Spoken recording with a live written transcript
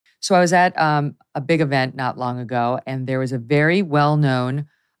So I was at a big event not long ago, and there was a very well-known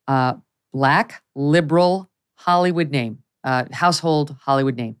Black liberal Hollywood name, household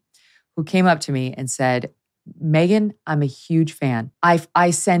Hollywood name, who came up to me and said, Megyn, I'm a huge fan.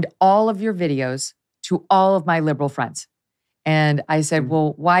 I send all of your videos to all of my liberal friends. And I said,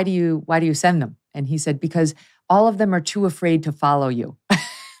 well, why do you send them? And he said, because all of them are too afraid to follow you.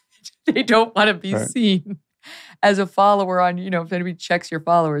 They don't want to be seen as a follower on, if anybody checks your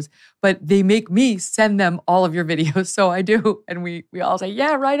followers. But they make me send them all of your videos. So I do. And we all say,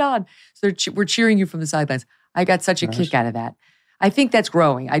 yeah, right on. So we're cheering you from the sidelines. I got such a kick out of that. I think that's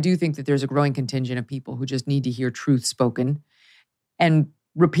growing. I do think that there's a growing contingent of people who just need to hear truth spoken and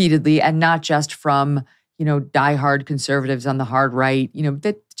repeatedly, and not just from, diehard conservatives on the hard right,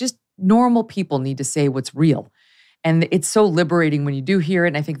 that just normal people need to say what's real. And it's so liberating when you do hear it.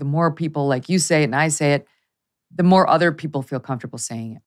 And I think the more people like you say it and I say it, the more other people feel comfortable saying it.